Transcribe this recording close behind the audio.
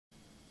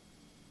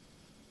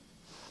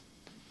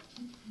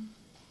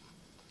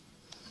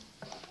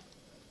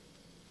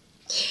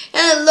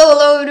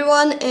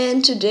everyone,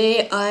 and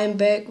today I'm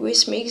back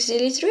with Mixed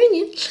Elite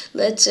Reunion.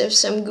 Let's have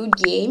some good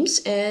games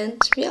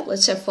and yeah,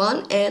 let's have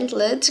fun and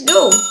let's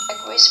go.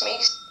 Back with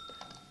Mixed.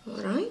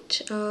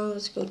 Alright,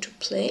 let's go to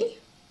play.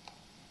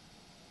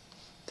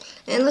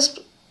 And let's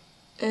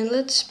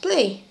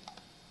play.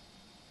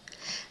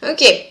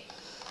 Okay.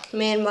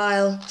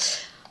 Meanwhile,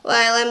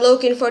 while I'm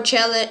looking for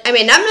challenge,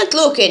 I'm not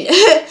looking.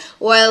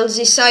 While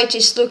the site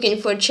is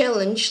looking for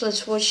challenge,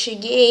 let's watch a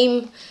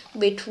game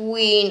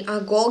between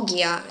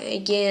Agogia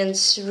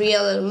against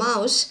Real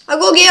Mouse.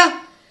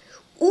 Agogia!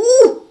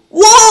 Ooh!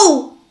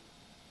 Whoa!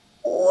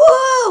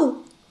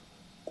 Whoa!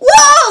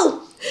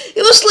 Whoa!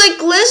 It was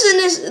like less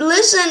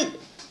than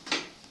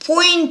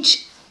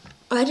point.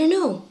 I don't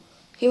know.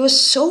 It was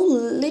so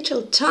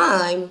little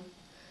time.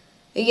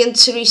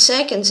 Against 3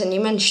 seconds, and he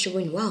managed to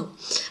win. Wow.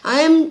 I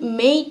am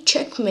made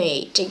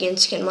checkmate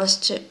against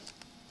Grandmaster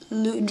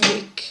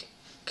Ludwig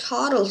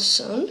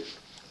Carlsen.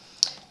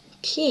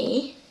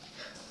 Okay.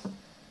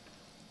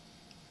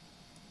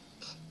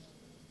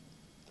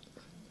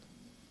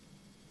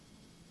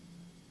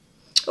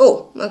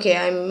 Oh, okay,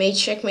 I made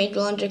checkmate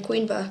blunder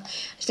queen, but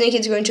I think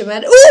it's going to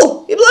matter.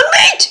 Oh, he blundered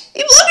mate!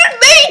 He blundered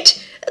mate!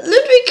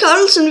 Ludwig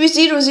Carlsen with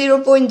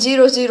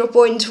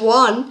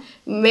 0.00.1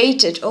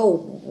 mated.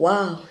 Oh,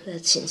 wow,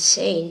 that's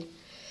insane.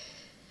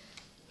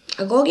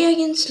 Agogia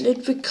against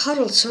Ludwig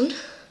Carlsen.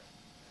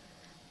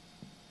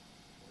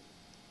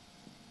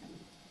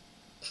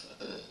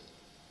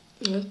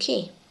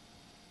 Okay.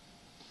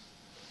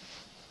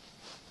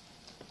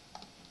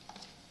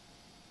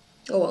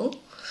 Oh well.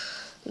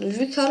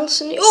 Ludwig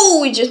Carlsen. Oh,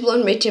 we just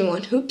blonde made him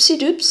one. Oopsie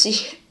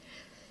doopsie.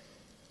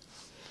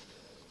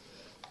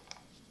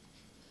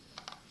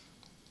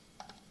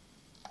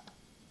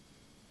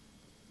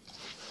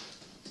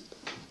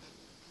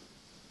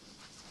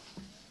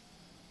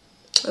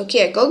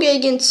 Okay, Agogia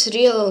against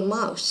Real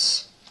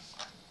Mouse.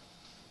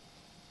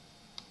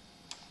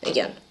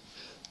 Again.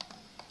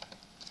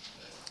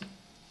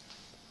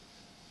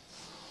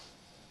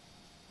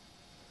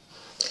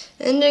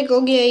 And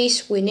Agogia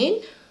is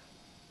winning.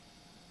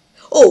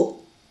 Oh!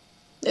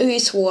 Now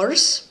it's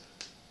worse.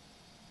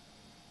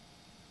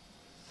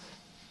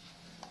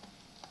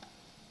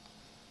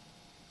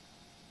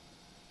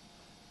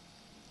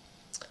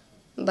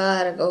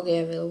 But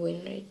Agogia will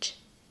win, right?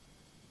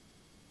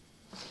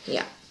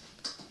 Yeah.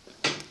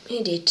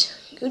 He did.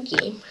 Good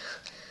game.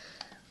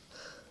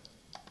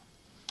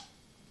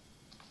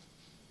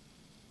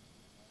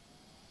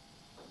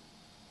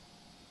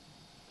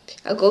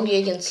 Agogia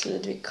against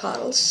Ludwig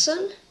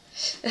Carlsen.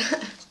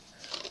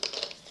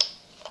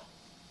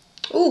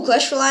 Ooh,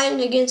 Clash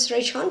Royale against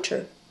Rage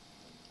Hunter.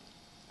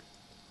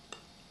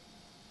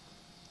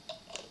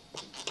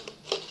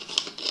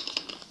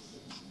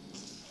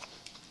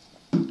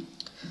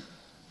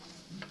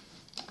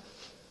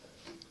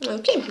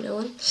 Okay, no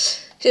one.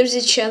 Here's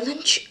the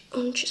challenge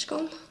on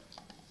Chiscom.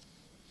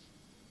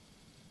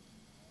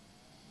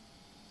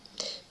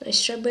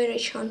 Nice try by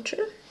Rage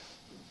Hunter.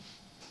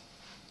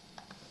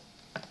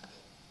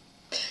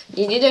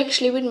 They did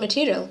actually win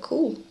material,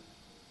 cool.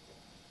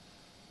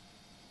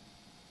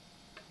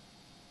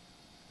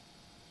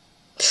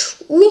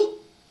 Ooh!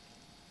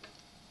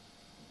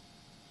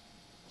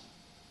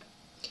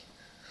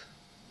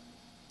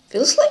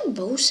 Feels like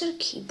both are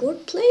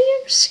keyboard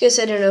players, because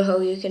I don't know how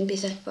you can be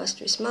that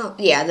fast with mouse.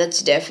 Yeah,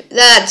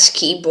 that's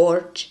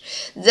keyboard.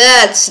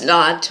 That's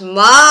not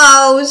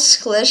mouse.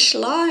 Clash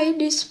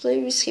Line is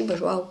played with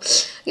keyboard. Wow.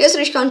 I guess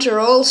Rage Hunter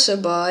also,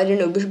 but I don't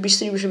know. Bishop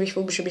b3, bishop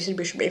b4, bishop b3,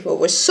 bishop b4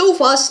 was so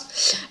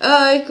fast.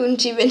 I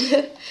couldn't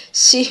even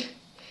see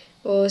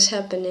what was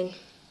happening.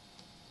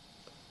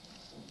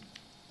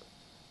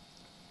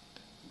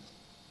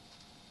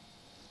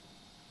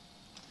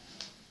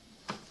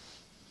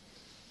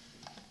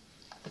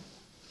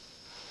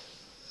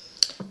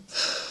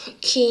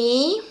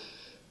 Okay.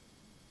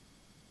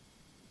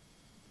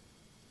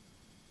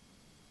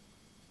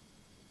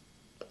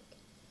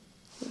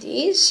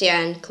 This,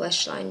 yeah, and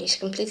Clash Line is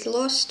completely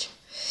lost.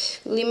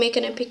 Will he make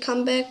an epic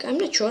comeback? I'm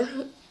not sure.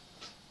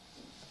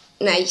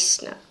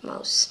 Nice, not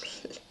mouse.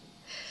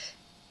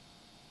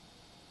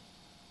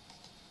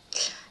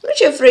 I'm not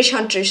sure if Rage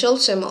Hunter is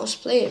also a mouse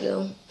player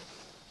though.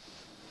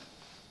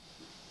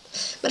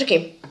 But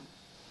okay.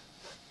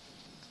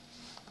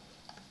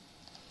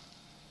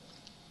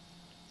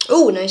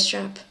 Oh, nice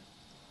trap.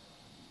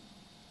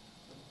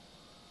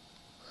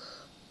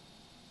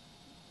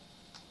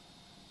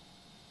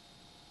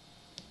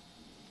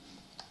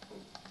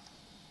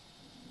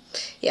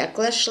 Yeah,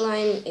 Clash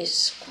Line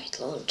is quite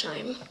long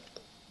time.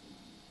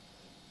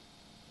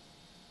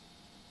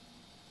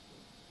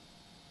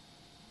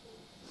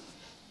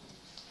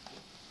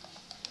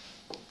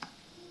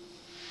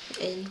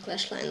 And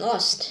Clash Line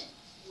lost.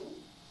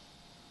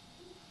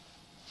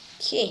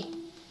 Okay.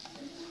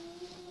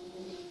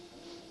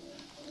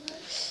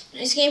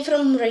 Nice game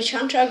from Rage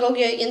Hunter.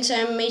 Agogia against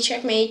made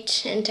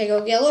checkmate, and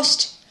Agogia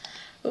lost.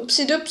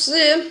 Oopsie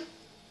doopsie.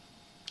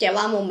 Yeah,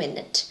 one more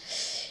minute.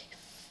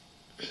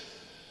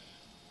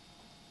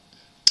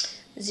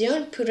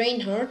 Zion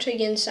Reinhardt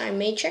against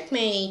made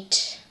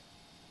checkmate.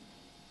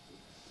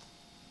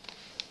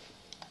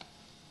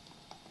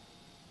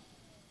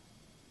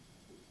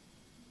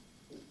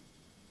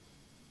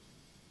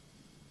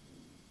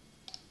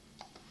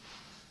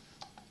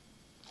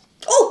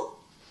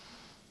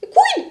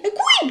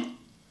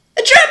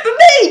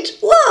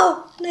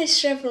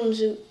 nice rep from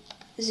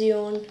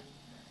Zion.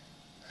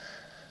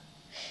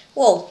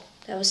 Whoa,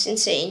 that was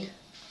insane.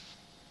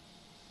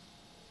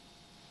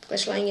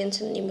 Clash line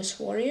against an Nemo's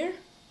warrior.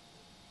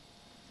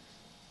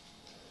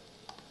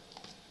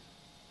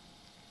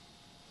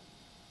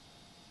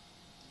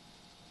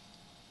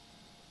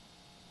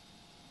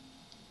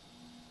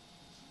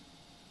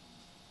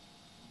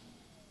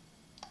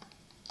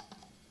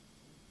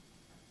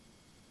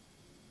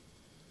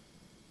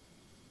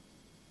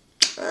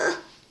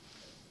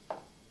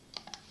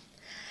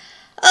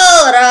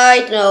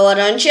 Alright, no one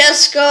on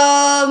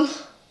Chesscom.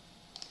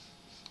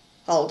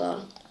 Hold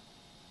on.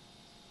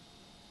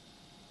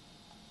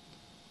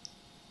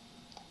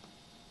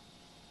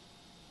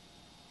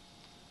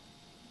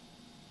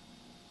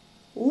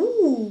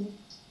 Ooh.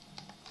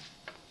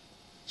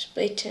 Let's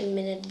play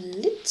 10-minute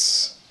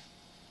blitz.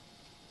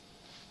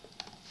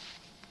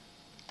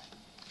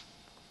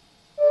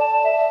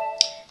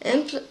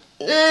 And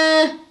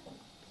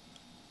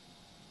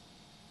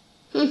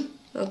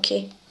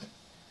okay.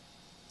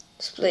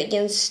 Let's play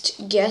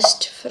against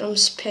guest from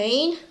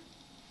Spain.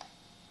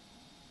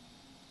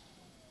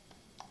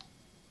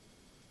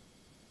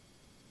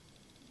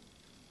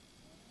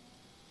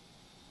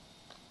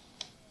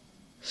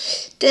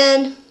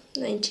 Then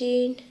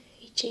 19,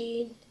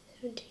 18,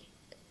 17,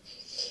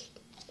 16,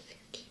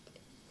 15,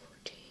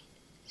 14,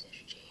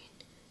 13,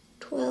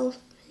 12,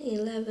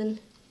 11,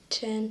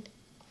 10.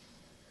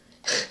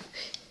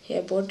 He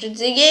aborted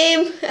the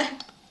game.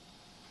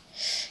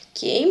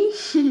 Game.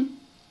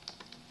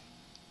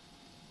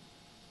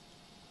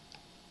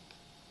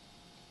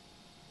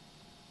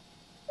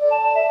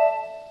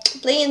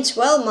 Playing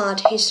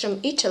velmat, he's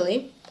from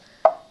Italy.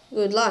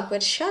 Good luck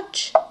with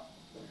shot.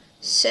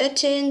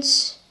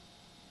 Settings.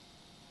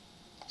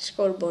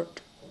 Scoreboard.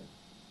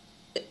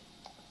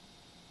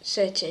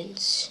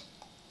 Settings.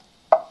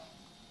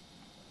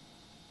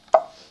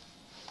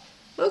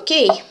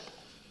 Okay.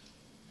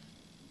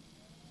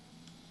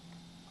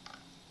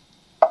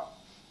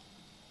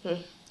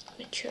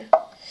 Not sure.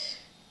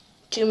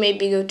 To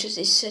maybe go to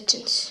these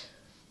settings.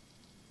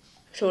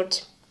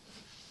 Short.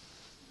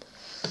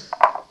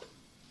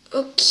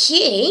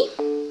 Okay.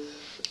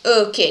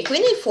 Okay,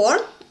 queen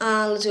a4.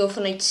 Let's go for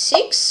knight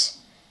 6.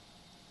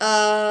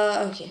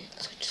 Okay,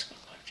 let's go to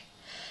scoreboard.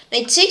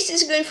 Knight 6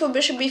 is going for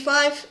bishop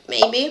b5,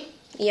 maybe.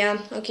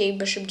 Yeah, okay,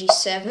 bishop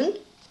d7.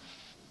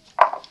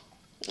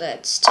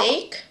 Let's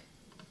take.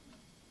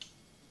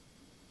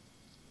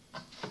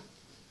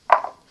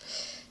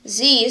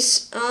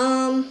 These,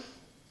 let's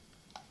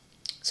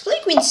play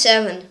queen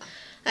 7.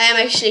 I am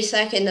actually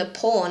taking the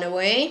pawn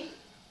away.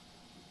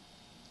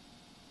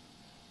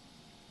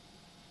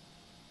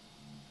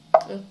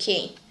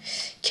 Okay,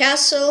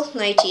 castle,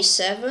 knight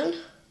e7.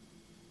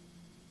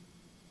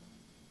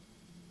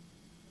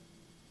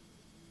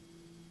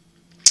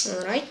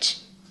 Alright.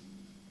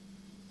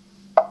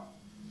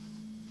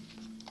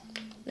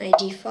 Knight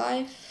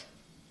d5.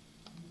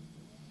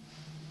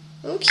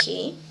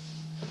 Okay.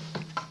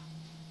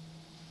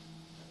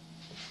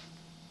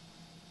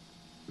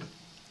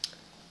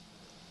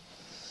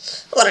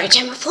 Alright,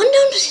 I'm a pawn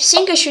down. I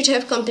think I should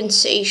have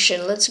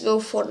compensation. Let's go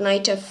for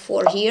knight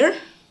f4 here.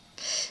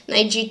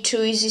 Knight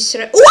g2 is this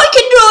right. Oh, I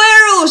can draw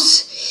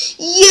arrows!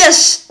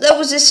 Yes! That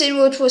was the same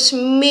what was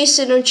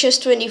missing on chess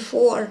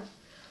 24.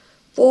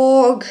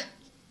 Bog.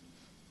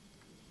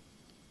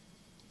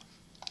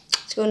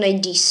 Let's go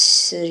knight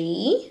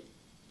d3.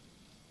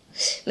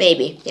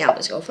 Maybe. Yeah,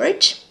 let's go for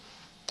it.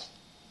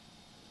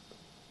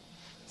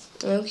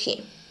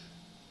 Okay.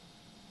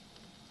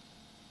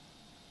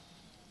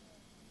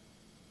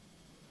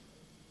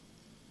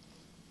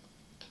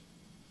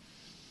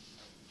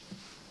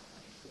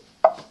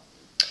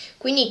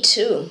 Queen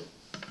e2.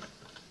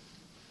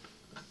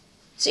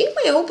 I think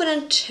my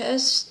opponent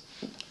has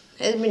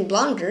been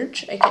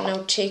blundered. I can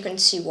now take on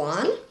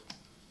c1.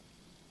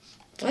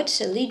 What's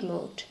the lead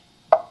mode?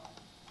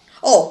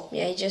 Oh,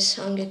 yeah, I just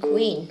hung a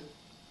queen.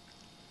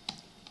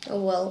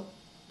 Oh well.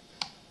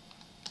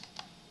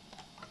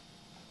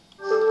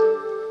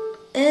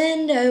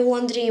 And I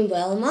won dream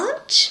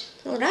velmat.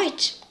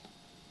 Alright.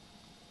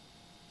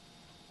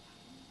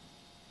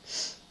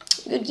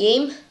 Good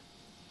game.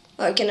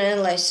 Oh, I can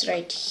analyze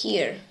right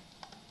here.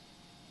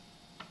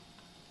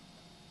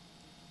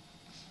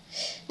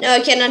 No, I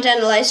cannot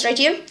analyze right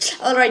here.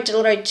 Alright,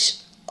 alright.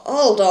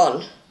 Hold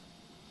on.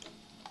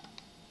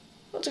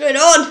 What's going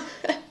on?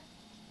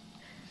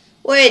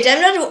 Wait,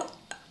 I'm not...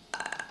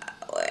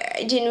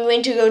 I didn't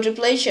mean to go to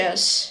play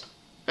chess.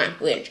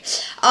 Weird.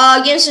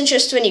 Against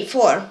chess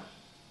 24.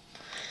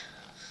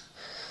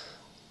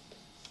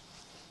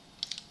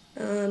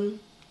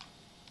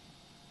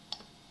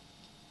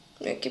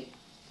 Okay.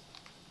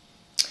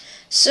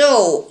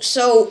 So.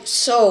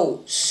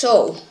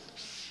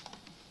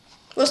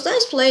 Was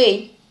nice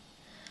play.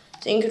 I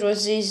think it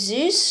was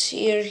this,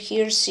 here,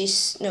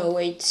 no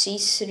wait,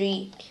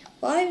 c3,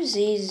 5,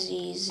 this,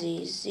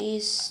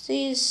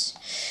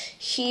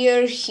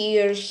 here,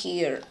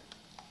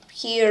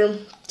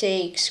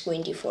 takes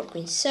queen d4,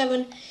 queen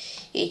 7,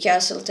 e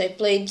castle, I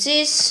played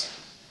this,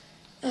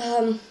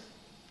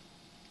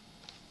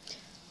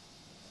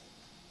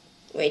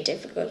 Wait, I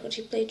forgot what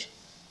he played.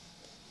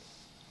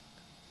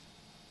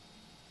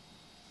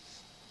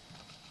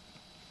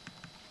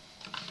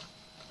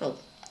 Oh,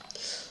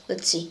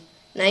 let's see.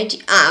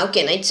 90. Ah,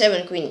 okay, knight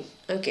 7, queen.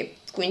 Okay,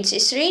 queen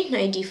c3,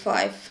 knight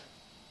d5.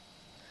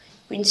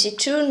 Queen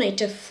c2, knight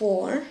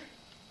f4.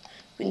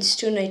 Queen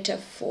c2, knight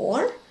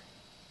f4.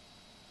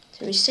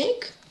 It's a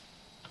mistake.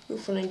 Go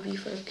for knight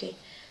b4, okay.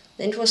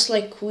 Then it was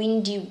like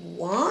queen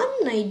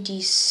d1, knight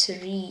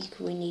d3,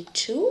 queen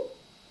e2.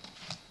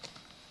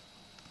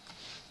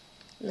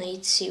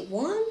 Knight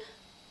c1.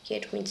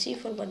 Get queen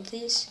c4, but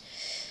this.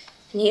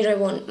 And here I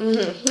won.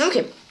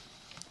 Okay.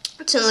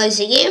 Let's analyze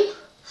the game.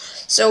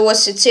 So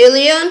was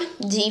Sicilian,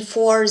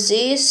 d4,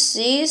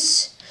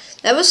 this.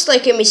 That was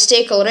like a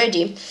mistake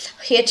already.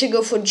 He had to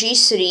go for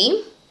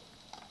g3,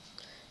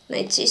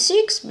 knight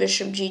c6,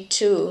 bishop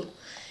g2,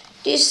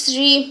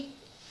 d3,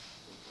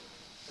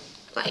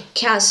 like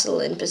castle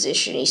in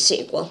position is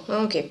equal.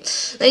 Okay,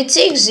 knight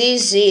 6,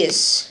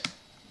 this.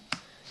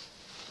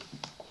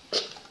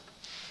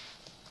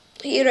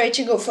 Here I had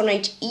to go for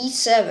knight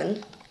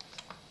e7,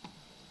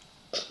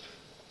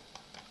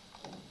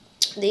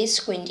 this,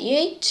 queen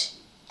d8.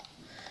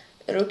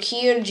 Rook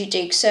here, g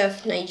takes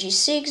f, knight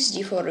g6,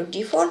 d4, rook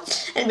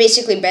d4, and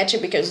basically better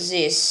because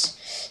this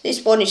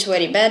pawn is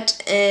very bad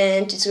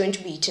and it's going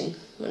to be eaten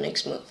the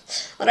next move.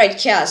 Alright,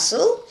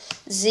 castle,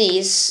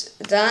 this,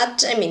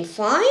 that, I mean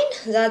fine,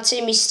 that's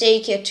a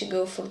mistake, you have to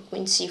go for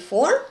queen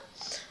c4,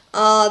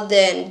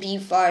 then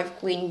b5,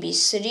 queen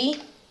b3,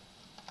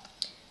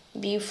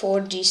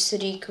 b4,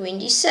 d3, queen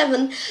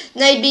d7,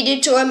 knight b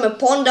d2, I'm a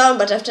pawn down,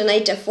 but after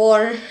knight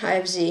f4, I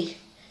have the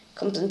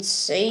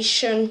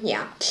compensation,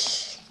 yeah.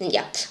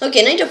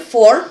 Okay, knight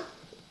f4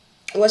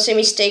 was a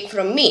mistake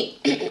from me.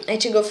 I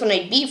had to go for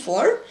knight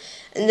b4,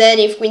 and then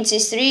if queen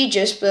c3,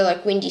 just play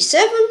like queen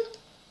d7.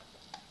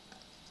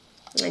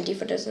 Knight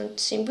d4 doesn't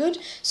seem good,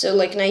 so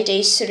like knight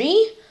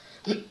a3,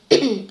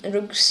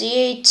 rook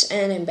c8,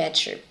 and I'm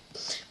better.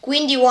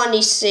 Queen d1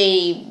 is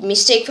a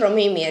mistake from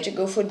him, he had to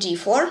go for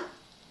d4.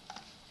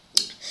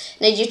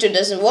 Knight g2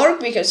 doesn't work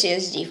because he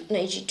has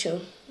knight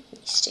g2.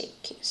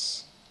 Mistake,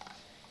 yes.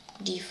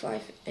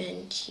 d5,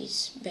 and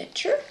he's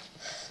better.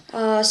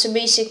 So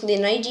basically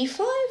knight d5,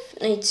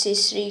 knight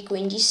c3,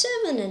 queen d7,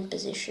 and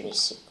position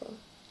is equal.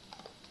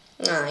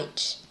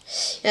 Right.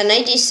 Yeah,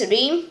 knight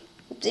d3,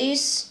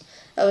 this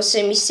was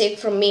a mistake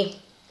from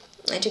me.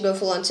 I had to go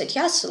for onside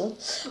castle.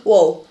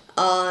 Whoa.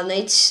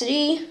 Knight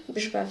 3,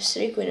 bishop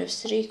f3, queen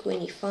f3,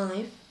 queen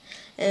e5,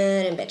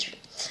 and I'm better.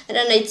 And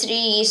then knight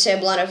 3 is a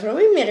blunder from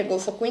me. I had to go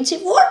for queen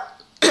c4.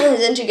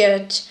 Then to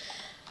get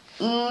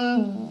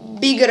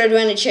bigger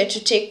advantage, I had to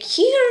take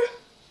here.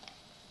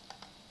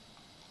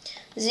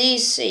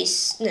 This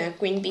is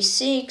queen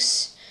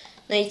b6,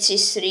 knight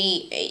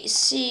c3,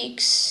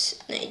 a6,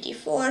 knight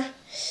d4,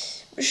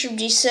 bishop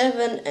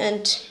d7,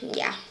 and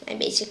yeah, I'm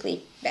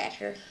basically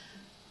better,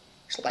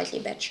 slightly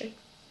better.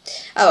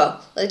 Oh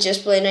well, let's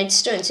just play knight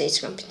c2 and say it's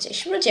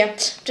compensation. But yeah,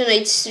 after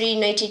knight c3,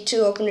 knight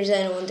e2, open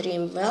design, I won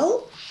dream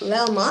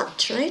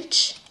velmat,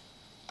 right?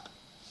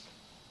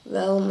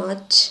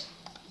 Velmat.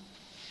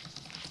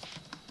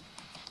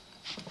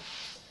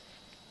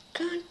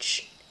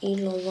 Catch.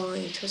 Ilova,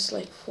 it was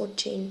like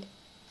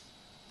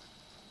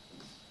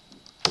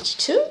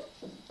 1482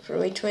 for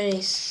a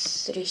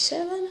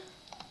 23.7.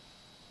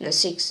 No,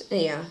 6,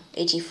 yeah,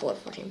 84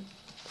 for him.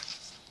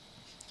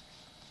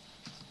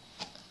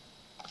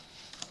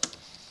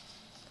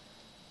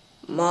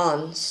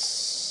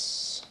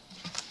 Months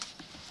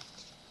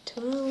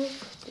 12,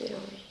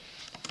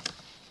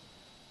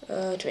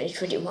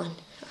 2021.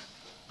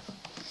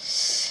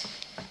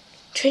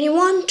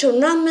 21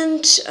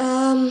 tournament.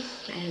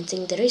 I don't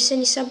think there is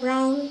any sub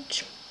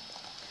round.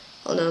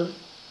 Hold on.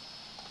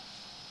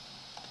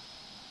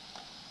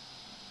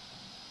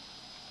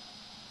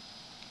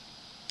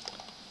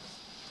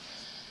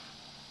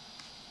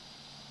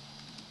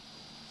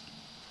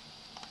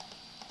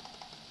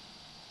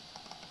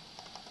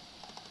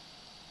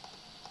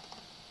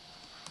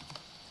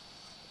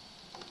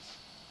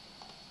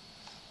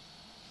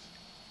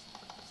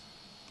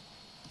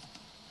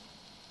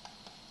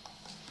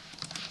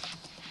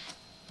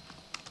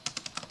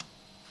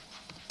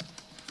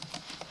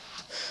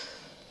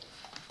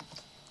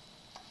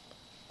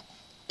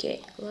 Okay,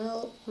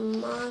 well,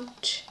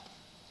 mat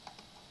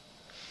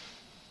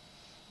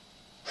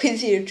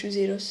with here 2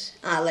 zeros.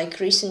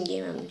 Like recent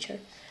game, I'm not sure.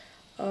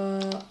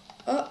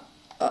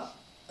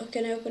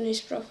 Can I open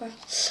his profile?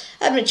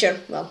 I'm not sure.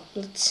 Well,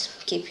 let's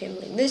keep him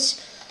like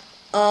this.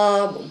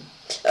 Boom.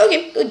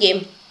 Okay, good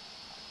game.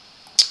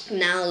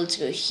 Now let's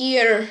go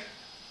here.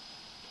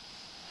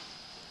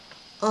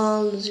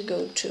 Let's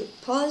go to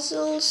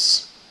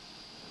puzzles.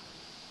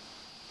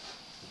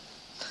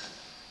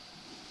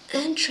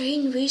 And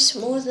train with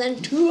more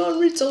than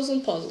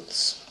 200,000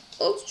 puzzles.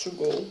 Let's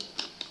go.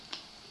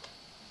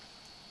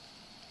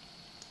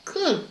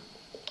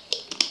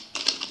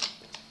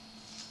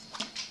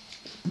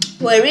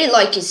 What I really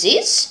like is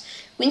this.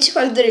 Queen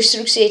c5, there is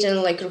rook c8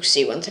 and like rook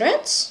c1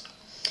 threats.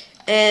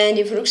 And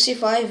if rook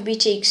c5, b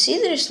takes c,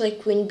 there is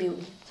like queen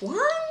b1.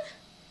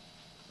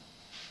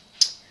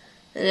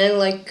 And then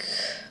like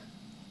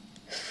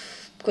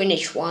queen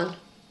h1.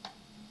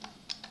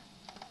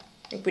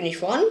 And queen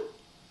h1.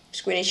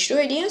 Is queen h2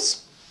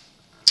 ideas?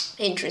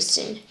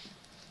 Interesting.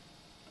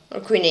 Or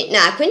queen h...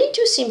 Nah, queen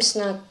h2 seems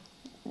not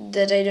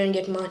that I don't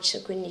get much,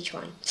 so queen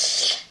h1.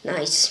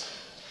 Nice.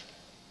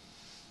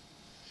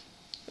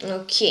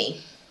 Okay.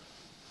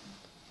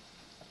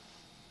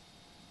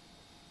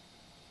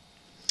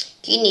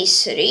 King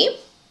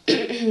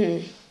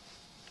e3.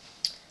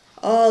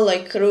 Oh,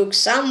 like rook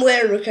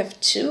somewhere, rook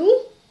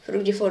f2,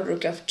 rook d4,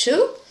 rook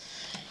f2.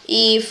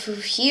 If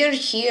here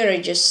I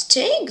just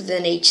take,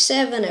 then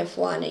h7,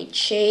 f1,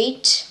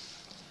 h8.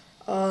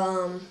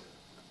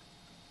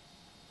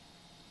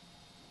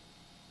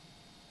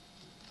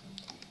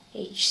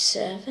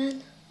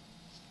 H7.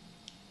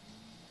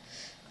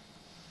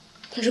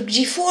 Rook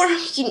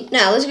g4.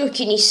 Now let's go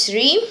king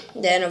e3.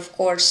 Then of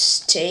course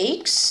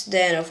takes.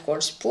 Then of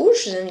course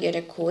push. Then get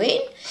a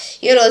queen.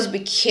 Here let's be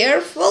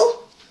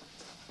careful.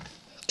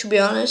 To be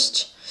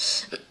honest.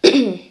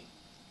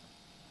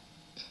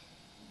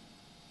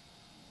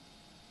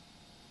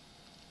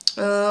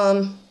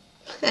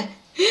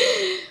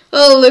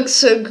 Oh, looks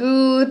so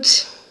good.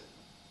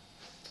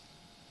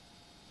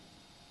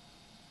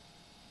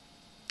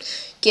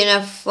 King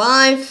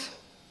f5.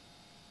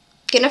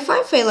 King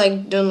f5 I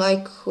don't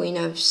like queen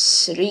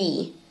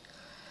f3.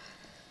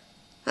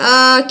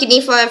 King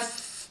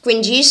e5,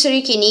 queen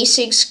g3, king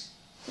e6.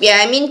 Yeah,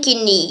 I mean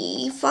king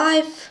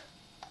e5.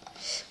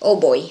 Oh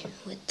boy,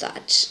 with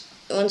that.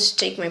 He wants to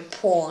take my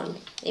pawn.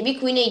 Maybe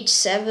queen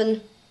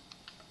h7.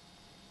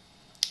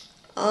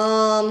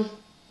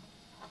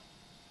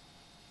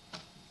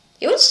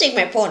 He wants to take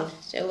my pawn,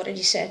 as I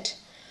already said.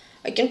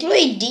 I can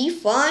play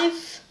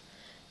d5.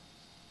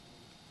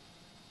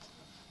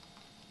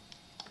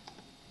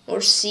 Or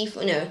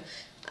c4, no.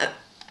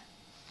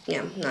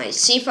 Yeah,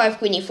 nice. c5,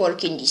 queen e4,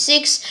 king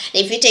d6.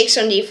 And if he takes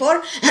on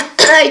d4,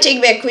 I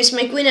take back with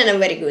my queen and I'm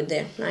very good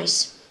there.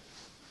 Nice.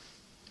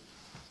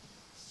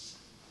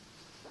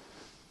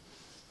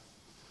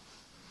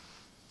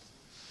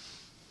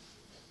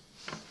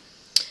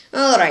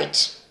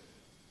 Alright.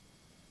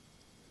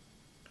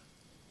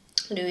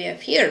 What do we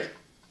have here?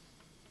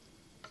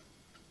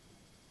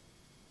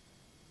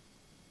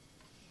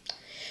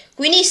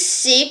 Queen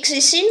e6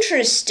 is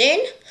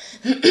interesting.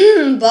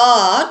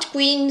 But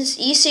queen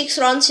e6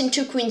 runs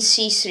into queen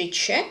c3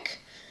 check.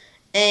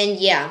 And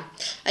yeah,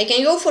 I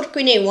can go for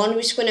queen a1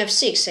 with queen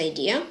f6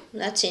 idea.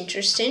 That's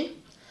interesting.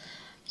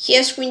 He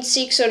has queen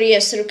 6 or he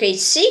has rook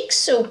a6,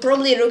 so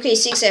probably rook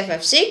a6,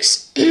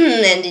 ff6,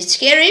 and it's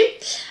scary.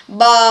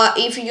 But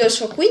if he goes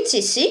for queen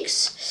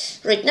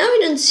c6, right now I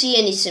don't see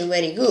anything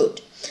very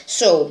good.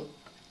 So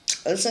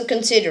let's not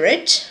consider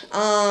it.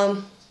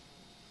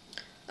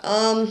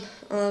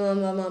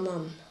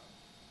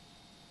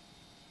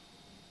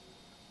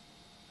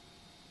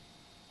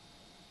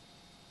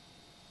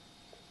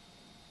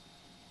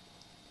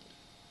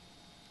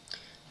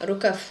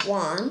 Rook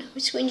f1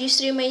 with queen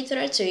g3 my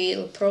threat, so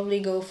he'll probably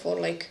go for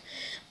like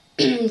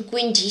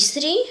queen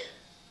d3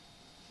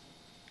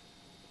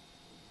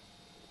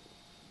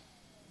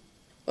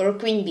 or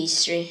queen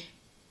b3.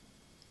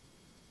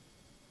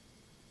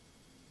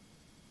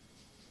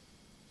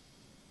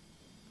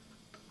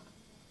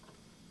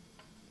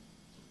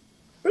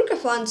 Rook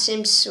f1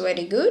 seems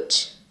very good,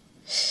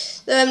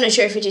 though I'm not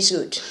sure if it is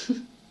good.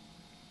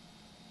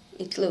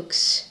 It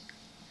looks,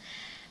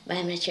 but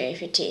I'm not sure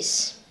if it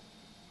is.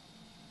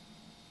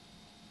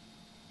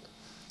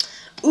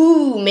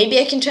 Ooh, maybe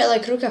I can try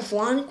like rook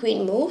f1,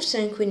 queen moves,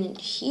 and queen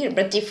here.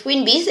 But if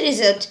queen b3 is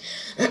that,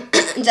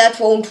 that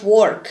won't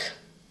work.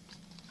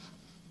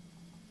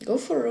 Go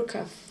for rook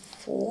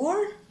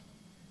f4?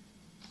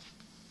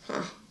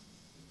 Huh.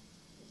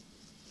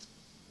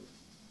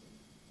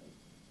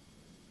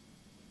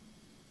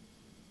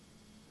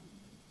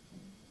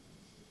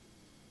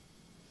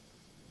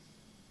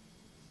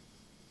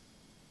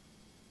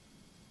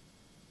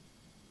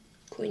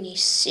 Queen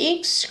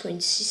e6, queen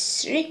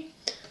c3.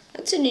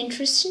 That's an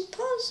interesting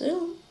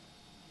puzzle.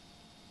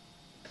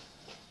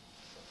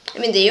 I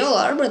mean, they all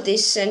are, but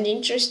this is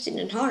interesting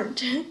and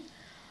hard.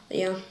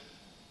 Yeah.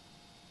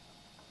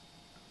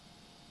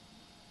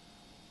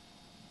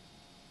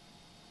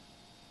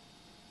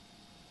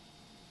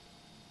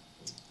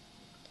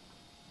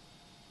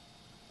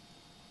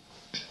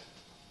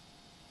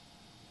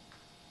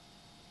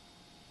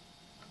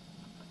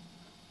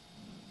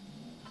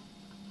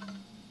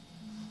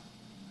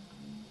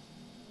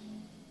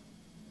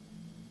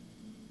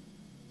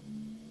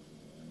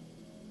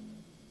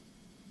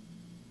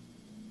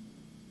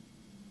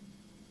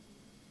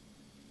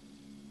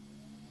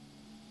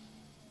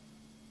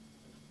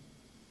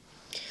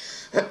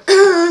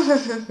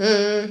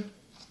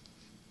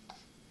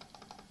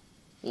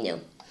 No.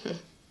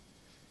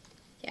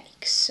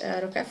 Yikes.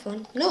 Rook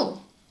f1.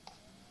 No.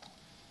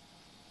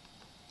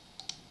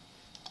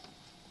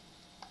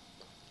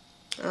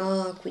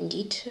 Queen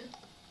d2.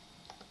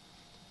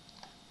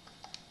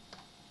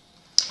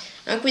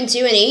 Queen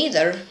c1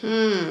 either.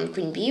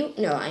 Queen b.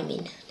 No, I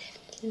mean,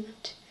 definitely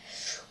not.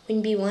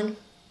 Queen b1.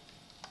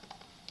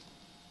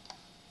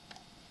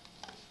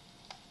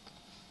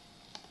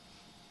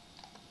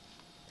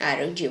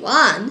 Rook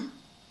g1.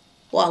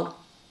 Wow.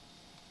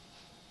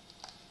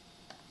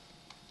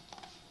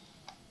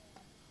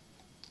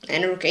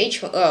 And rook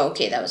h1. Oh,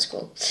 okay, that was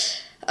cool.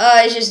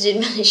 I just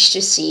didn't manage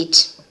to see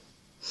it.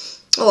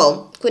 Oh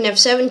well. Queen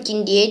f7,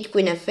 king d8,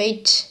 queen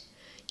f8,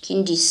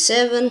 king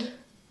d7.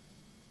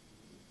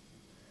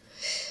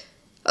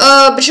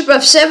 Bishop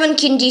f7,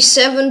 king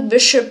d7,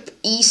 bishop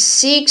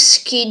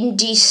e6, king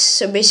d.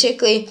 So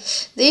basically,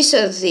 this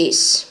or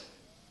this.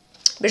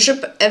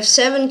 Bishop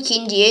f7,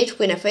 king d8,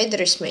 queen f8,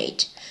 there is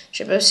mate.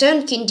 Bishop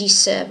f7, king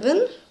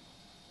d7.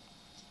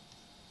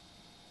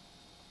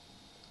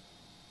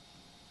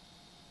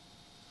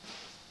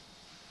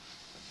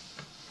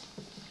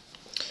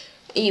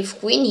 If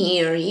queen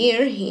here,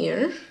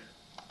 here.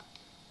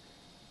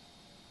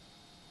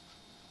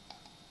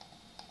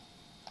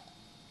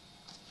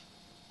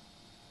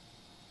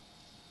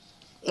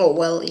 Oh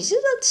well, is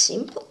it that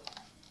simple?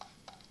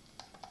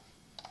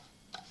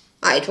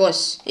 Ah, it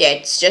was. Yeah,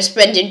 it's just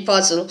pending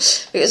puzzle.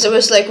 Because I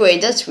was like,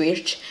 wait, that's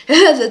weird.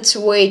 That's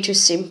way too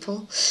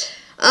simple.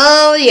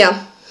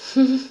 Yeah.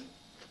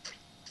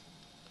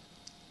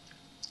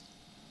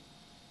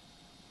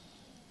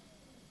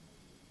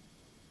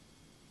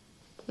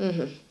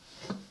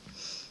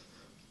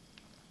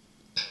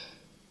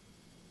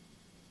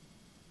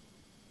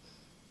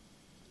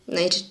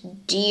 Knight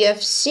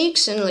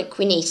df6 and like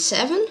queen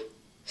a7.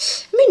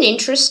 I mean,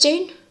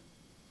 interesting.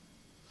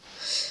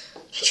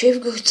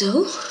 Achieve good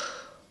though.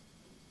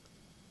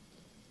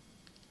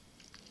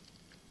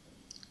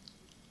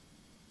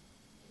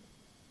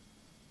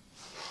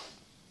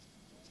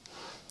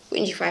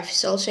 Queen g5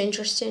 is also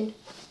interesting.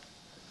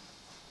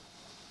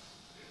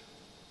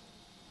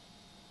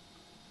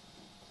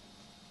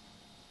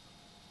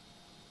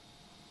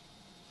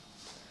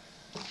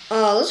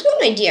 Let's go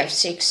knight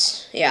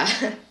df6. Yeah,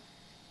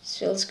 this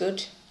feels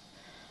good.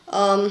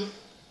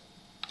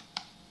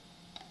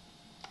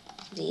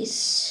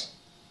 This.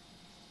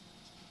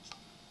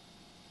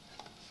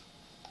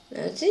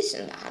 No, this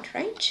and that,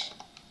 right?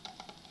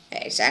 Yeah,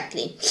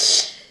 exactly.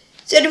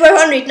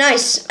 3500,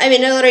 nice. I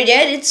mean, I already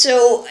had it,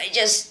 so I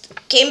just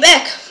came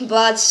back,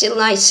 but still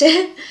nice.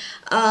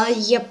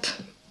 Yep.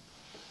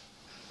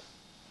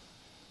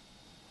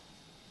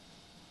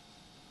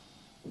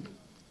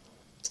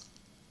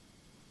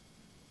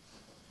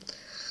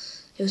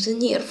 It was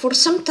in here for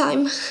some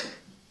time.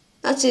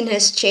 Nothing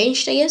has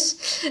changed, I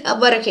guess.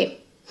 But okay.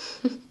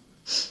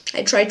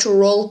 I tried to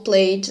role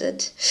play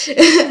that.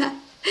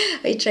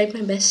 I tried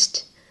my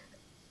best.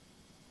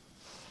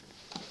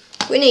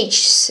 Queen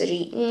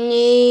h3.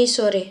 Nee,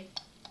 sorry.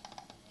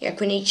 Yeah,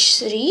 queen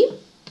h3.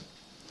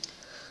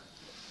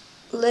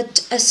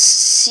 Let us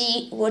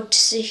see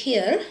what's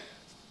here.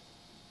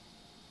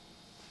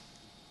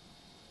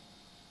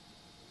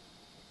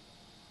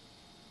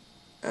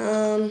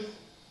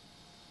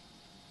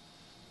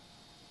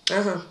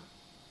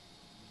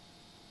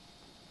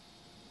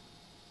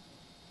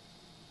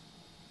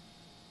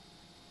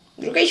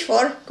 Rook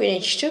h4,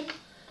 queen h2.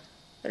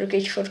 Rook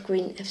h4,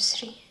 queen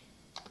f3.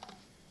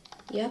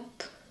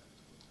 Yep.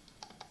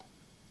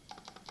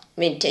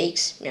 Main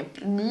takes. Yep.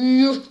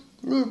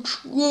 Let's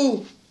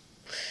go.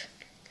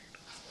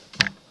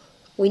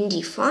 Queen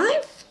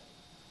d5.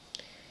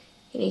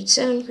 Queen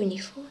h7, queen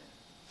e4.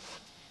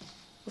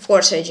 Of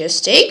course, I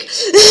just take.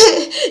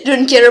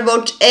 Don't care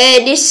about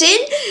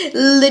anything.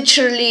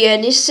 Literally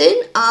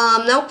anything.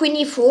 Now queen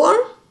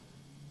e4.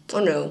 Oh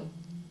no.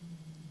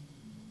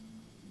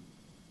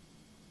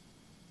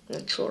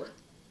 Not sure.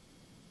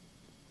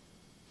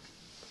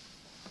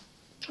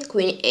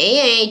 Queen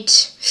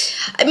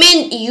a8. I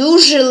mean,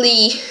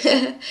 usually,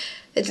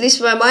 at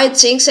least my mind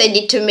thinks I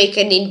need to make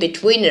an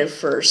in-betweener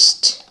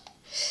first.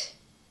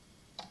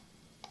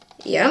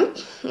 Yeah.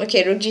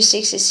 Okay, rook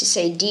g6 is his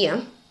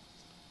idea.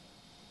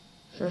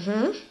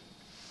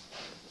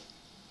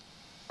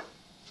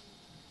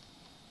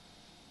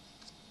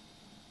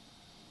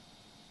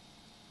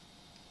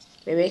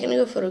 Maybe I can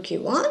go for rook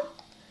e1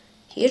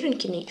 here and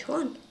king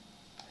h1.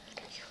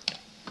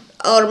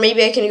 Or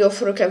maybe I can go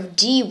for rook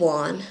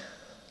d1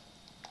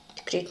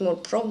 to create more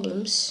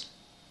problems.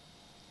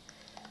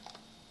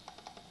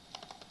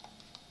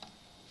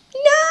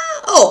 No!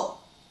 Oh!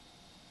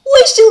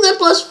 I still got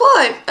 +5.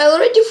 I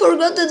already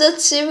forgot that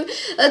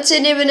that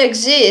even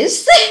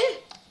exists.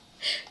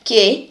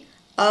 Okay.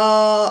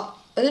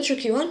 Is it rook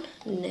e1?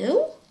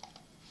 No?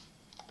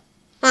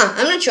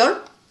 I'm not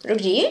sure. Rook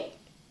d8?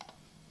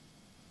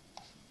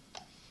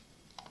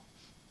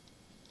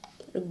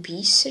 Rook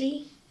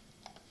b3?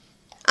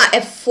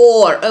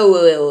 F4.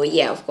 Oh,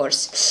 yeah, of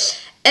course.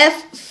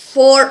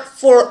 F4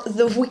 for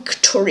the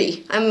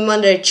victory. I'm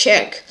under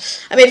check.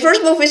 I mean,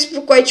 first move is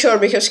quite sure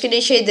because king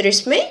h8 there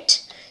is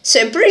mate. So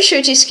I'm pretty sure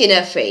it is king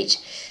f8.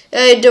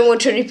 I don't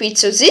want to repeat.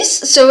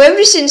 So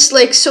everything's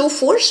like so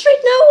forced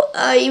right now.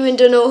 I even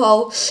don't know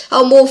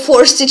how more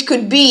forced it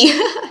could be.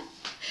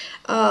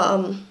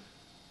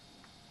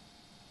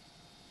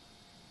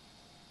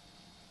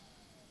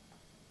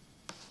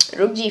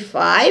 Rook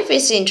g5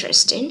 is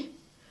interesting.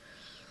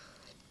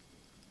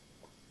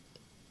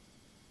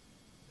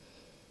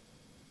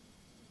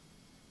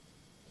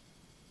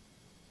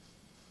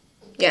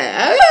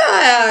 Yeah,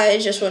 I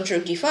just want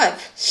rook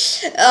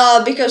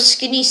d5. Because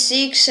king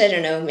e6, I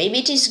don't know, maybe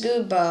it is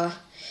good, but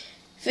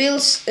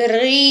feels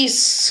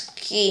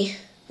risky.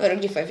 Oh, rook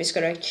d5 is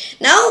correct.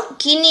 Now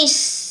king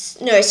is,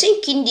 no, I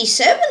think king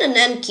d7 and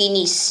then king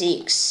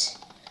e6.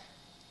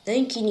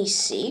 Then king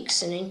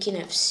e6 and then king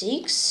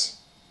f6.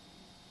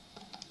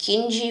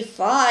 King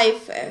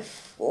g5,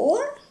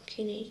 f4,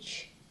 king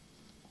h.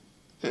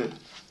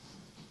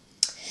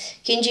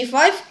 King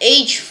g5,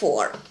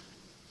 h4.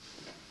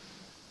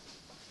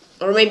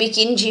 Or maybe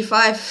king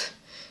g5,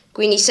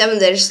 queen e7,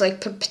 there's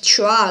like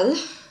perpetual.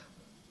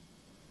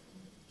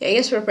 Yeah, I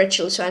guess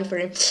perpetual is fine for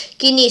him.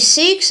 King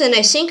e6, and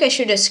I think I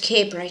should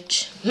escape,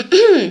 right?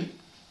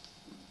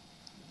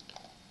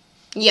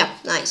 Yeah,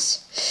 nice.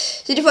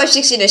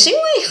 35-16, I think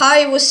my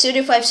high was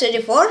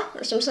 35-34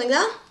 or something like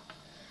that.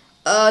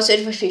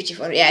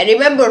 35-54, yeah, I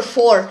remember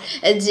 4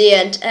 at the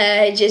end.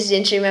 I just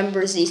didn't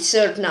remember the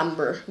third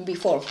number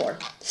before 4.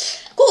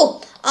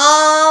 Cool.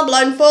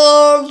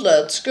 Blindfold,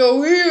 let's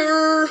go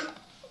here.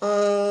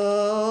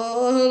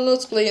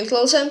 Let's play in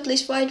Carlsen,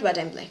 please fight, but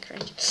I'm black,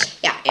 right?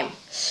 Yeah, I am.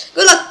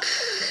 Good luck,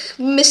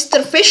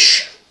 Mr.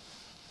 Fish.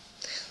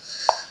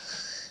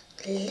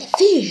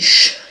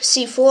 Fish.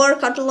 C4,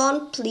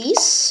 Catalan,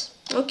 please.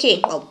 Okay,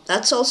 well,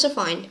 that's also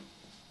fine.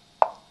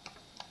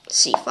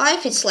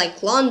 C5, it's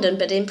like London,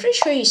 but I'm pretty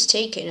sure he's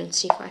taken on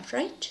C5,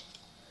 right?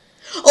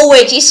 Oh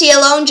wait, is he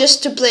alone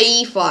just to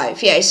play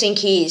E5? Yeah, I think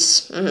he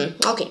is.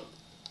 Okay.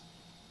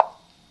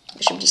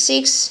 Bishop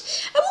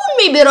D6. I won't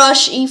maybe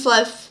rush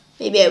E5.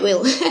 Maybe I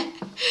will.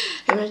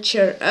 I'm not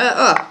sure.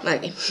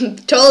 Okay.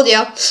 Told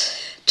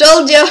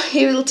ya,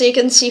 he will take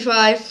on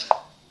C5.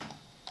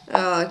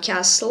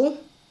 Castle.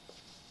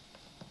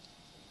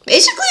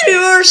 Basically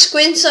reverse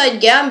queenside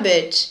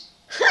gambit.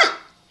 Ha!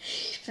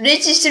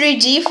 This is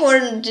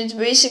 3d4 and it's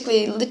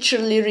basically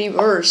literally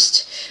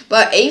reversed.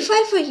 But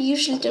a5 I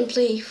usually don't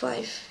play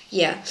a5.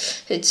 Yeah,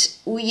 it's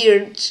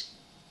weird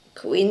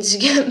queen's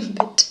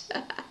gambit.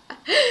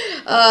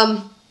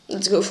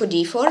 Let's go for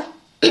d4.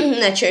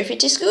 Not sure if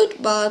it is good,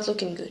 but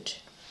looking good.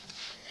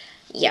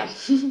 Yeah.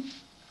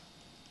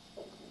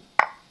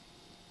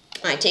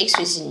 I takes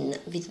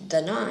with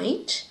the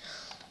knight.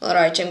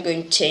 Alright, I'm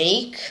going to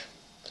take.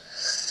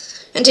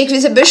 And take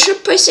with the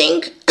bishop, I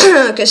think.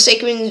 Because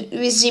taking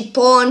with the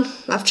pawn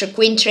after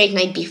queen trade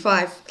knight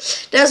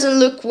b5 doesn't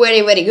look very,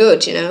 very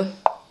good, you know.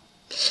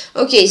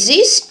 Okay,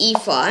 this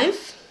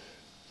e5.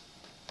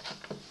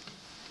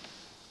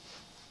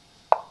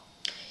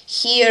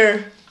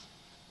 Here,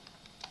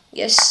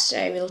 yes,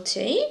 I will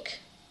take.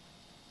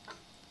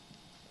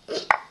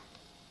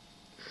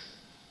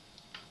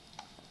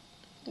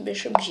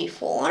 Bishop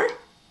g4.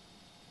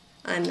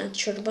 I'm not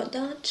sure about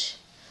that.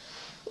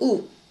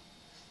 Ooh.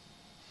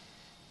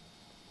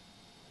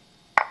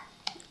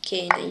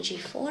 Okay, knight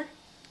g4.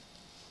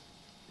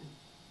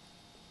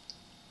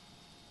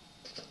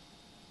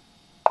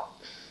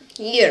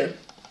 Here.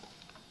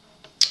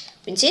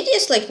 Queen c8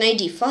 is like knight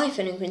d5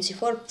 and then queen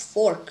c4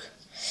 fork.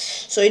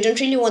 So I don't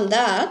really want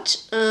that.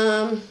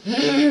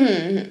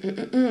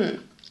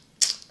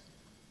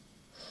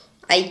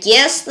 I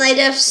guess knight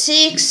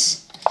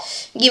f6,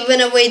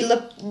 giving away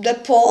the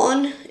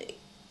pawn.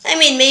 I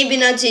mean, maybe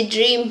not the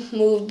dream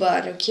move,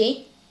 but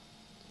okay.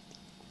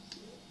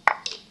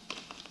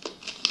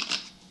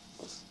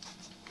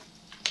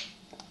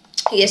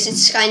 I guess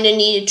it's kind of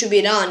needed to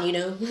be done, you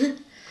know.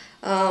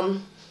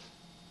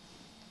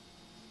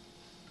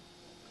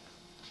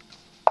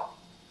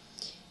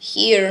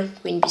 Here,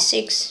 queen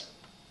b6.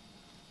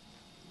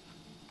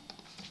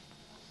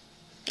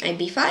 Knight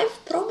b5,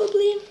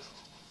 probably.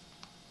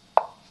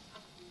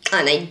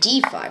 Ah, knight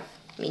d5.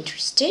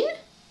 Interesting.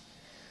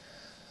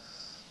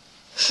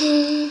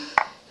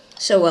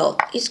 So, well,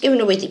 he's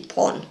giving away the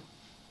pawn.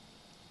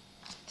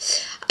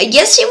 I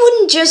guess he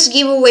wouldn't just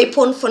give away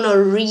pawn for no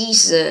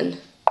reason.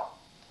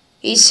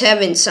 He's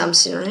having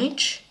something,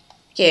 right?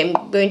 Okay,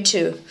 I'm going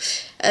to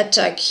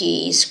attack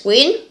his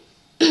queen.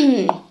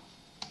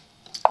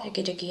 Take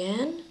it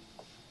again.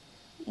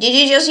 Did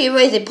you just give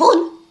away the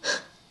pawn?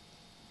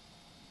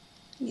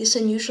 This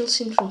unusual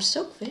scene from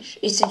Stockfish.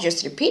 Is it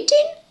just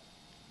repeating?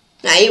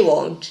 Nah, he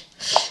won't.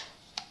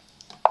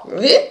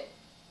 Really?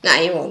 Nah,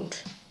 he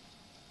won't.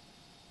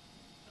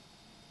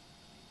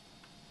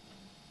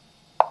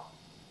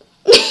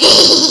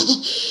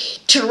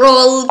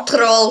 Troll,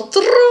 troll,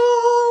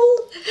 troll.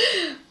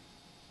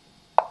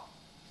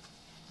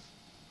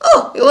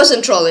 Oh, he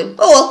wasn't trolling.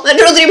 Oh well, I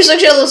draw 3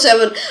 channel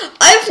 7.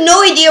 I have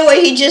no idea why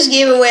he just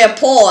gave away a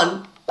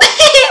pawn.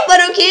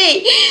 But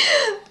okay.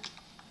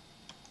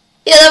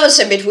 Yeah, that was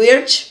a bit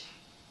weird,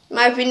 in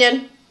my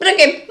opinion. But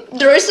okay,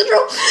 draw is the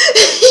draw.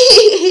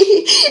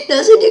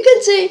 Nothing you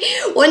can say.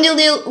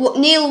 1-0,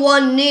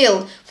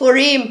 1-0 for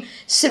him.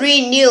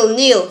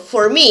 3-0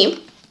 for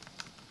me.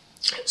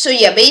 So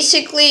yeah,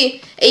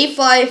 basically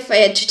a5 I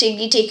had to take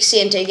d takes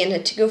c and I again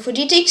had to go for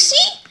d takes c.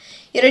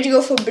 You had to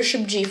go for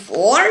bishop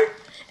g4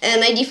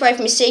 and knight d5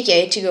 mistake.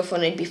 I had to go for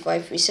knight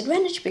b5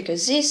 disadvantage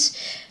because this,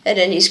 and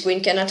then his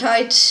queen cannot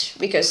hide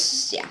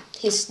because yeah,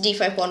 his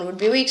d5 pawn would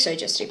be weak, so I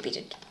just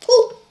repeated.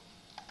 Cool.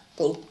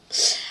 clue.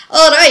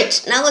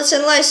 Alright, now let's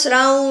analyze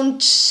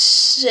round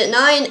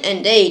 9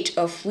 and 8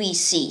 of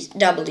WCC.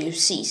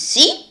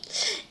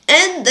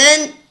 And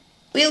then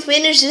we'll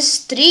finish this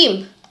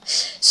stream.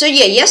 So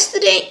yeah,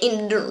 yesterday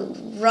in the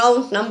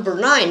round number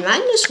 9,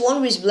 Magnus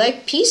won with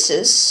black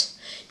pieces.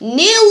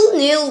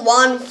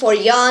 0-0-1 for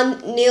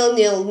Jan,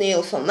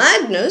 0-0-0 for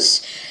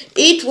Magnus.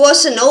 It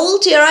was an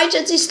ulti right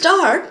at the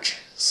start,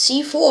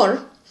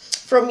 c4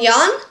 from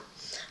Jan.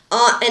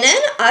 And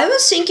then I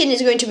was thinking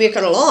it's going to be a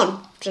Carlsen,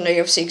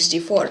 Cherniaiev 6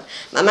 d4.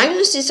 But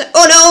Magnus decided,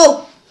 oh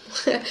no!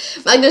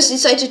 Magnus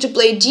decided to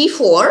play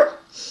d4,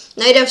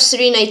 knight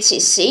f3, knight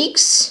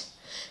c6.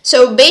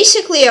 So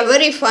basically a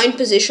very fine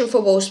position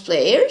for both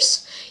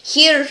players.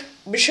 Here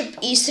bishop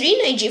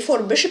e3, knight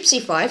g4, bishop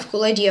c5,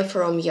 cool idea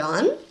from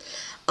Jan.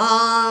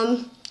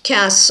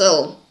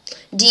 Castle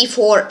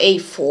d4,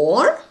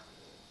 a4.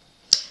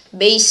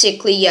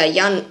 Basically, yeah,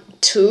 Jan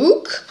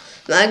took,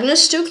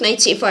 Magnus took, knight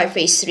c5,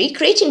 a3,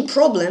 creating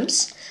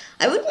problems.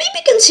 I would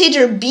maybe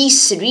consider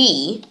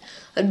b3,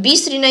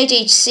 b3, knight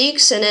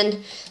h6, and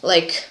then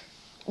like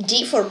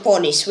d4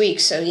 pawn is weak,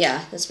 so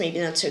yeah, that's maybe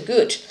not so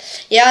good.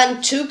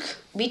 Jan took,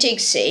 b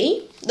takes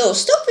a, though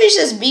Stockfish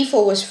says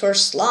b4 was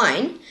first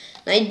line,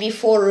 knight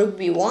b4, rook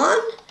b1,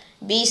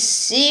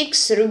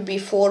 b6, rook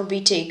b4,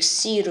 b takes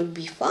c, rook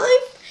b5.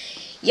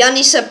 Jan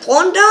is a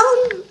pawn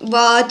down,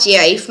 but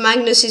yeah, if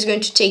Magnus is going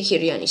to take here,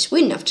 Jan is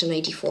win after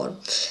knight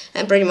d4.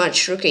 And pretty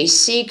much rook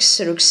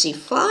a6, rook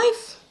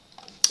c5.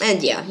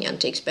 And yeah, Jan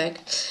takes back.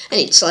 And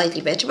it's slightly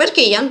better. But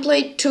okay, Jan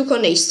played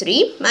Tykhon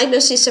a3.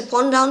 Magnus is a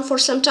pawn down for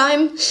some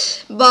time,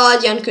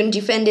 but Jan couldn't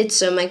defend it,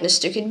 so Magnus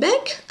took it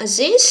back as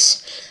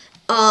is.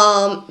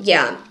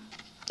 Yeah,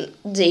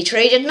 they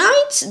traded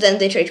knights, then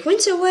they traded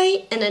queens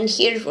away, and then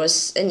here it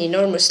was an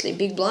enormously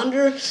big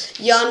blunder.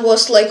 Jan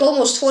was like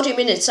almost 40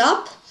 minutes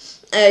up.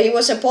 He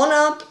was a pawn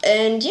up,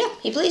 and yeah,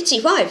 he played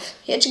c5.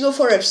 He had to go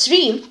for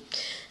f3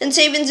 and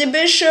saving the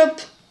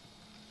bishop,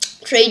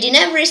 trading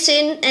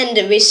everything, and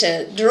with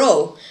a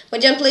draw.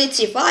 But Jan played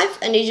c5,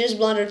 and he just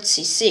blundered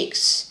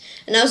c6.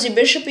 And now the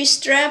bishop is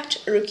trapped,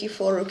 rook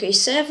e4, rook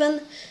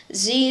a7,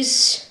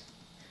 this,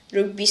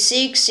 rook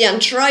b6. Jan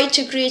tried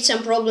to create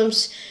some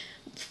problems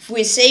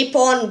with a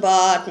pawn,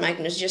 but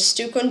Magnus just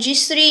took on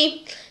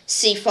g3,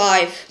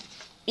 c5.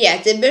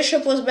 Yeah, the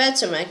bishop was bad,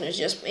 so Magnus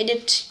just made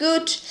it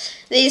good.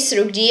 This,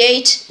 rook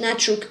d8,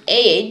 not rook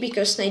a8,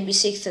 because knight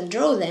b6 and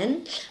draw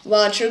then,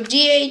 but rook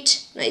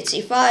d8, knight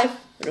c5,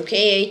 rook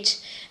a8,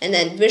 and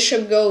then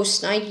bishop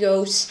goes, knight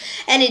goes,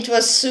 and it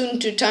was soon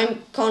to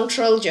time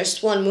control,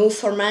 just one move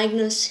for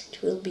Magnus.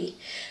 It will be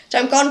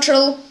time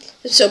control,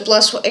 so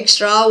plus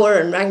extra hour,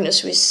 and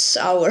Magnus with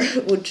hour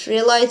would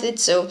realize it,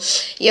 so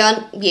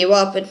Jan gave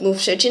up at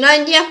move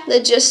 39. Yeah,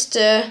 that's just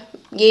a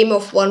game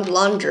of one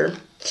blunder.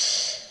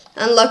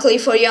 Unluckily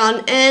for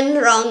Jan, and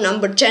round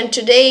number 10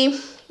 today,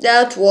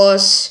 that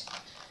was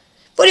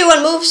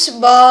 41 moves,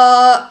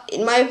 but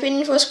in my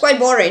opinion it was quite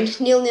boring.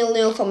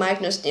 0-0-0 for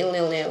Magnus,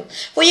 0-0-0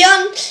 for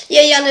Jan.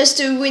 Yeah, Jan has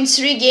to win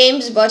 3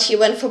 games, but he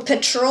went for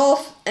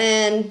PATRON,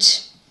 and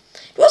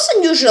it was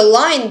an unusual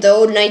line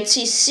though. Knight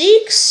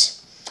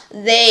c6,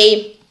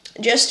 they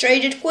just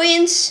traded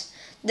queens,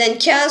 then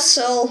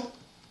castle,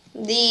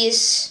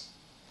 these,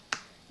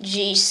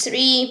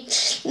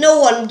 g3. No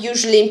one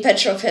usually in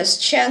PATRON has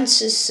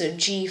chances, so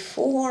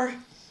g4.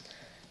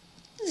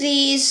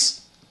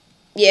 These,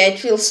 yeah, it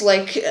feels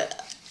like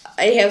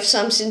I have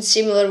something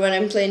similar when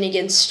I'm playing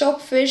against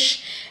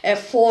Stockfish.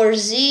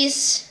 f4,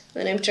 these,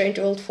 when I'm trying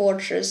to hold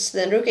fortress.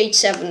 Then rook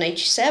h7, knight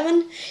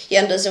g7.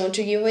 Jan doesn't want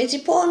to give away the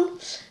pawn.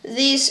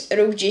 This,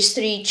 rook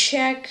g3,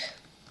 check.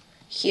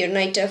 Here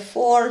knight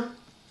f4.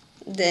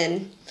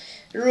 Then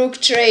rook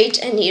trade,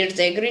 and here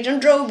they agreed on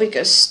draw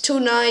because 2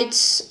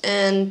 knights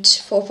and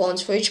 4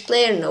 pawns for each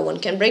player, no one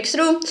can break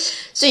through.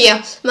 So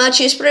yeah,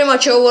 match is pretty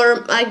much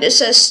over. Magnus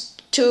has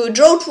to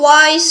draw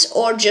twice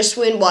or just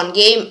win 1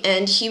 game,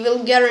 and he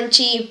will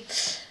guarantee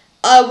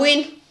a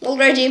win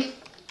already.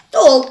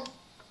 All.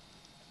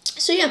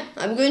 So yeah,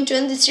 I'm going to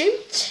end the stream.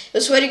 It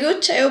was very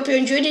good. I hope you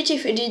enjoyed it.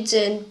 If you did,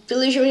 then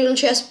please join me on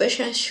chess,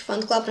 PeshkaCh,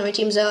 fan club. Now my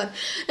teams are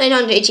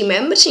 980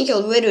 members. Thank you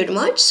all very, very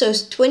much. So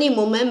 20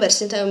 more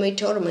members until I make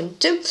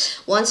tournament.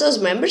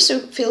 1,000 members, so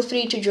feel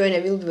free to join. I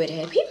will be very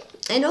happy.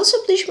 And also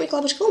please my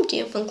club is called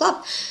TM Fan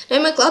Club.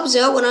 Now my club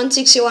there are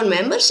 161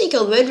 members. Thank you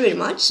all very, very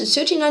much. So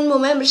 39 more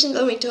members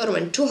until I make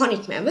tournament.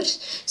 200 members.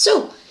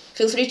 So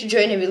feel free to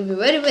join. I will be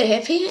very, very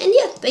happy. And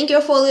yeah, thank you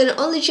for following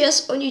Only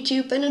Chess on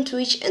YouTube and on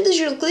Twitch. And as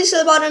usual, click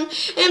the button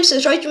and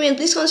subscribe to me, and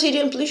please consider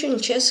and please join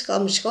chess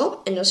club.com,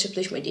 and also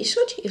please my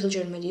Discord. If you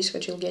join my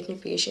Discord, you'll get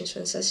notifications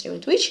when I stream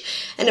on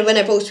Twitch and when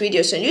I post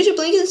videos on YouTube.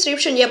 Link in the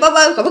description. Yeah, bye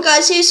bye.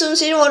 See you soon.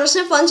 See you tomorrow.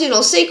 Have fun. See you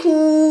all. Stay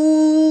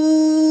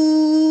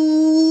cool.